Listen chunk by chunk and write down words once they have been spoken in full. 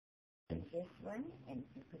this one, and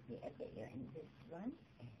you put the other ear in this one.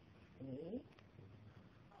 See?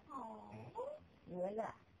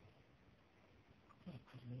 Voila.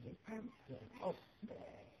 It's a little pumpkin. Oh,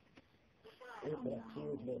 it's a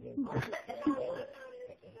cute little pumpkin.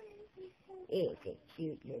 It's a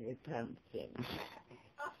cute little pumpkin.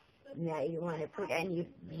 Now you want to put on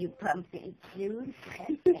your pumpkin shoes?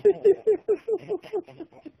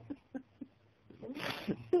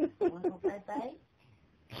 Want to go bye-bye?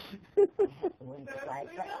 Want to go bye-bye?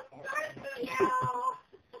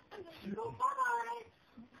 Go bye.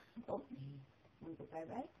 Oh, want to go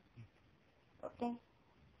bye-bye? Okay.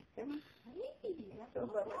 Come on.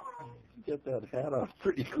 Get that hat off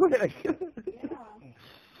pretty quick.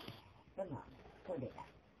 Come on. Put it up.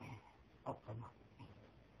 Oh, come on.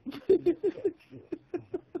 Give me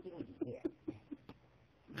here.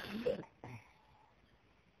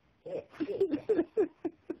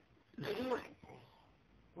 Come on.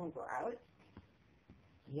 Want to go out?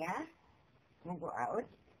 Yeah? Want to go out?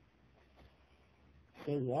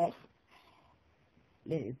 Say yes.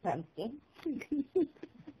 Little pumpkin.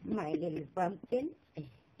 My little pumpkin.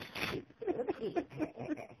 Okay.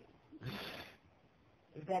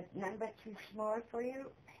 Is that number too small for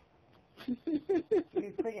you?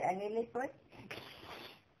 You put it on your lip?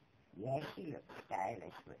 Yes, you look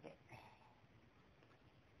stylish with it.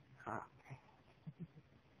 Huh.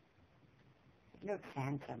 Looks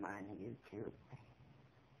handsome on you, too.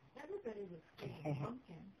 Everybody was saying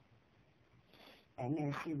pumpkin. I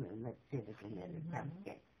know she will look good as a little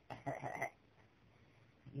pumpkin.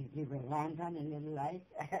 You will land on a little light.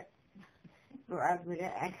 Go out with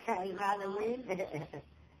it on Halloween.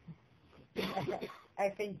 I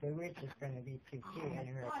think the witch is going to be too cute in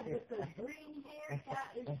her God, too. with the green hair,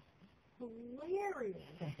 that is hilarious.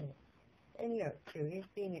 And look, too, he's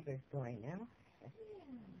being a good boy now.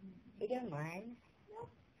 He don't mind.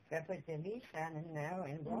 If I put the leash on him now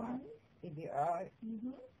and walk, he'd be all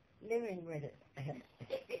living with it.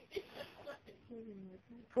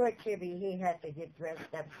 Poor Chibi, he had to get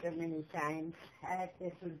dressed up so many times. I had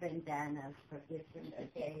different bandanas for different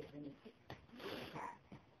occasions.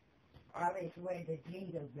 Always wear the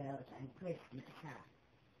jingle bells on Christmas time.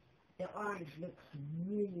 The orange looks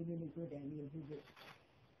really, really good on you.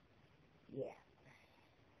 Yeah.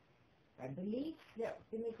 I believe so.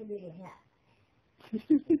 To make a little hat.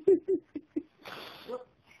 Whoop.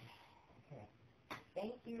 Okay.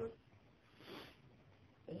 Thank you.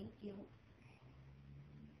 Thank you.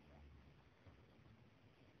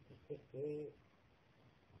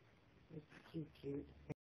 It's cute.